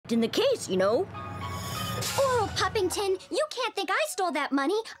in the case, you know. Orel Puppington, you can't think I stole that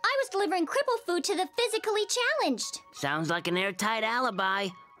money. I was delivering cripple food to the physically challenged. Sounds like an airtight alibi.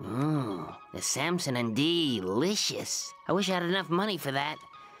 The Samson and delicious. I wish I had enough money for that.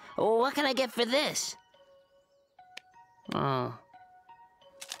 What can I get for this? Oh.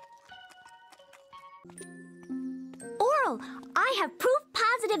 Orel, I have proof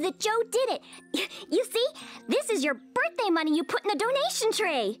positive that Joe did it. You see, this is your birthday money you put in the donation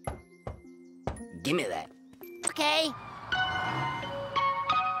tray. Give me that. Okay.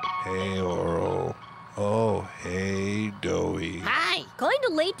 Hey, Orel. Oh, hey, Doughy. Hi.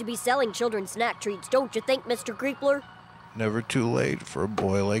 Kinda late to be selling children's snack treats, don't you think, Mr. Creepler? Never too late for a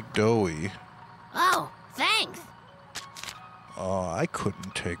boy like Doughy. Oh, thanks. Oh, I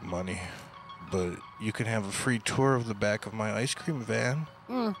couldn't take money, but you can have a free tour of the back of my ice cream van.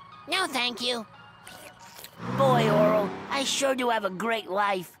 No, thank you. Boy, Orel, I sure do have a great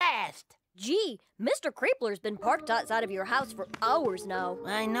life. Fast. Gee, Mr. Creepler's been parked outside of your house for hours now.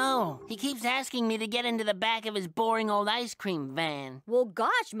 I know. He keeps asking me to get into the back of his boring old ice cream van. Well,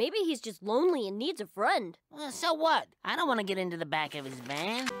 gosh, maybe he's just lonely and needs a friend. So what? I don't want to get into the back of his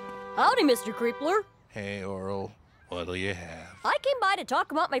van. Howdy, Mr. Creepler. Hey, Orel, what'll you have? I came by to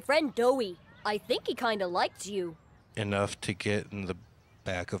talk about my friend Doughy. I think he kinda likes you. Enough to get in the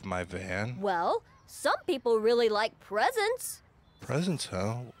back of my van? Well, some people really like presents. Presents,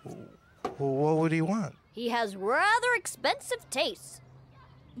 huh? Well, what would he want? He has rather expensive tastes.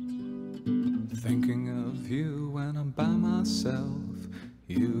 Thinking of you when I'm by myself,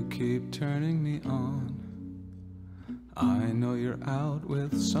 you keep turning me on. I know you're out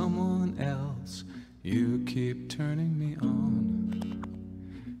with someone else, you keep turning me on.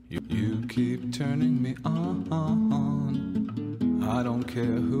 You keep turning me on. I don't care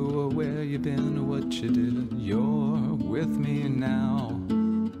who or where you've been or what you did, you're with me now.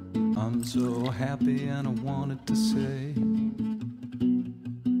 I'm so happy and I wanted to say,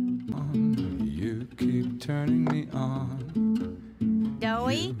 you keep turning me on.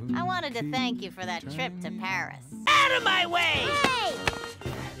 Doughy, I wanted to thank you for that trip to Paris. Out of my way! Hey!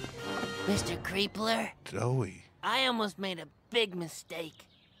 Mr. Creepler, Doughy. I almost made a big mistake.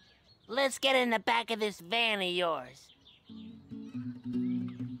 Let's get in the back of this van of yours.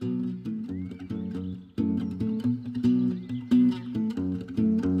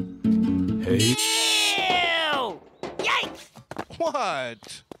 Hey. Ew! Yikes!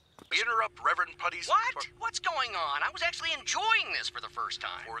 What? Interrupt Reverend Putty's... What? What's going on? I was actually enjoying this for the first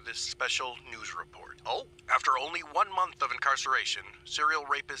time. For this special news report. Oh? After only 1 month of incarceration, serial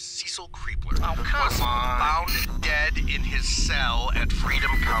rapist Cecil Creepler Oh, come was on. found dead in his cell at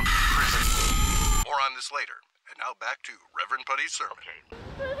Freedom County Prison. More on this later. And now back to Reverend Putty's sermon.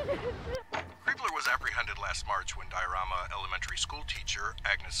 Creepler was apprehended last March when Diorama elementary school teacher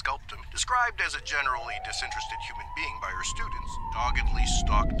Agnes Sculptum, described as a generally disinterested human being by her students, doggedly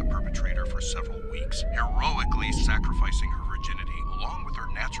stalked the perpetrator for several weeks, heroically sacrificing her virginity along with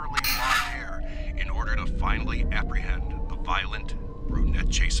her naturally blonde hair in order to finally apprehend the violent,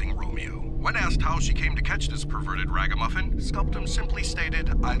 brunette-chasing Romeo. When asked how she came to catch this perverted ragamuffin, Sculptum simply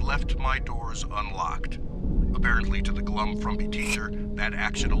stated, "I left my doors unlocked." Apparently to the glum, frumpy teacher, that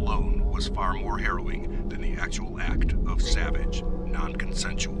action alone was far more harrowing than the actual act of savage,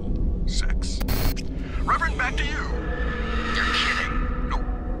 non-consensual sex. Reverend, back to you. You're kidding. No,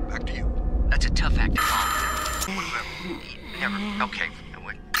 back to you. That's a tough act to follow. What was that? Never. Okay.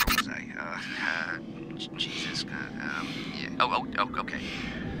 What was I? Jesus. Yeah. Oh, okay.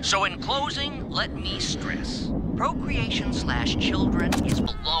 So in closing, let me stress. Procreation/children is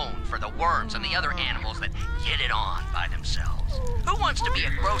blown for the worms and the other animals that get it on by themselves. Who wants to be a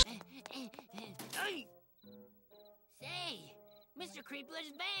gross... Say, Mr.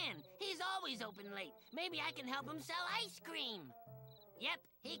 Creepler's van. He's always open late. Maybe I can help him sell ice cream. Yep,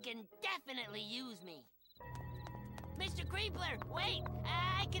 he can definitely use me. Mr. Creepler, wait!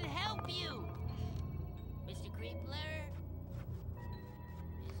 I can help you! Mr. Creepler?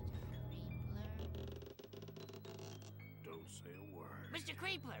 Don't say a word. Mr.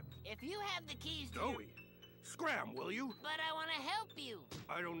 Creepler, if you have the keys to your... Doughy, scram, will you? But I want to help you.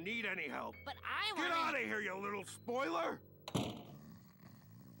 I don't need any help. But I Get want out of here, you little spoiler!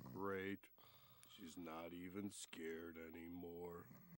 Great. She's not even scared anymore.